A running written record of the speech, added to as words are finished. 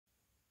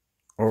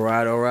All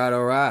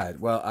right.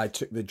 Well, I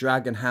took the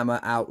Dragon Hammer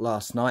out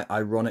last night,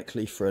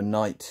 ironically, for a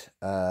night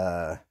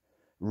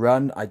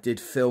run. I did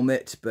film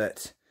it,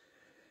 but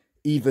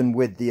even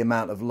with the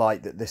amount of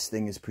light that this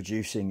thing is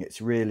producing,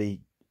 it's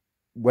really,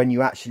 when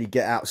you actually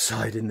get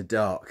outside in the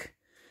dark,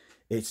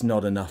 it's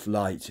not enough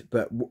light.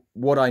 But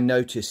what I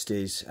noticed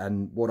is,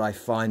 and what I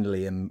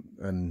finally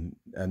am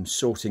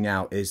sorting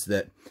out, is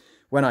that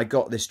when I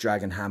got this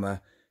Dragon Hammer,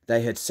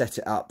 they had set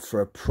it up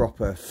for a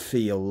proper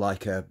feel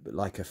like a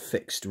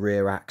fixed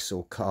rear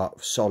axle car,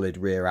 solid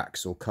rear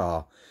axle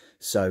car.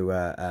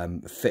 So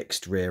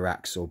fixed rear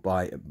axle,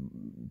 by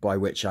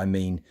which I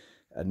mean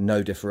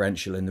no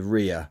differential in the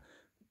rear,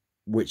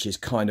 which is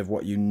kind of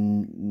what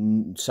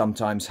you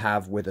sometimes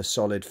have with a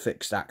solid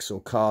fixed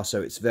axle car.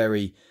 So it's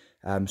very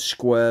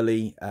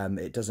squirrely.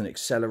 It doesn't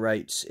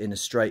accelerate in a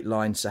straight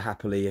line so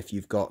happily if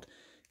you've got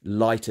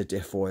lighter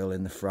diff oil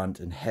in the front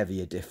and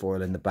heavier diff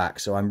oil in the back.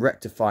 So I'm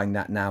rectifying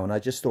that now, and I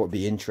just thought it'd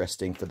be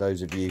interesting for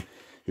those of you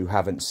who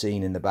haven't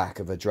seen in the back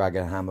of a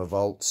Dragon Hammer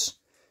Voltz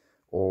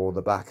or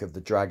the back of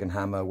the Dragon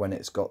Hammer when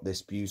it's got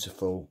this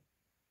beautiful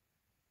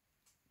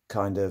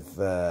kind of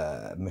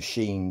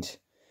machined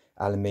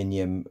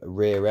aluminium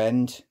rear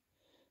end.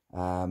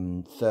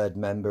 Third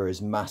member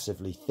is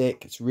massively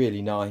thick. It's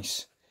really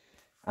nice.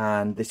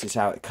 And this is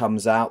how it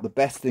comes out. The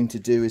best thing to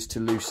do is to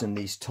loosen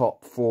these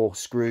top 4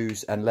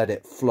 screws and let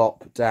it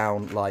flop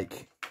down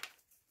like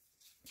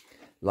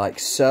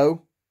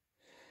so.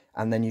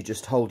 And then you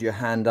just hold your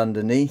hand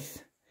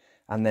underneath,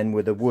 and then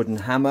with a wooden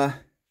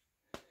hammer,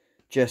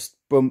 just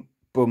boom,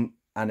 boom,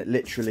 and it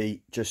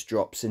literally just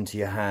drops into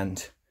your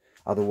hand.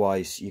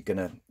 Otherwise, you're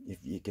gonna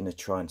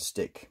try and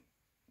stick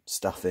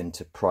stuff in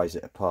to prise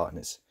it apart, and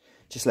it's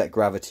just let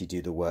gravity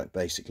do the work,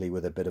 basically,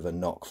 with a bit of a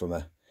knock from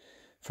a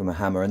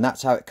hammer. And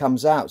that's how it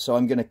comes out. So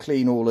I'm going to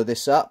clean all of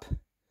this up.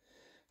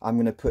 I'm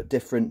going to put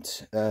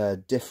different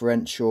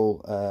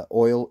differential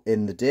oil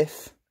in the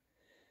diff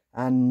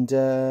and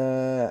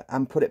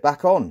put it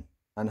back on,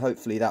 and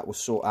hopefully that will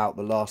sort out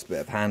the last bit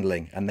of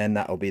handling, and then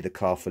that'll be the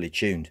car fully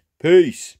tuned. Peace.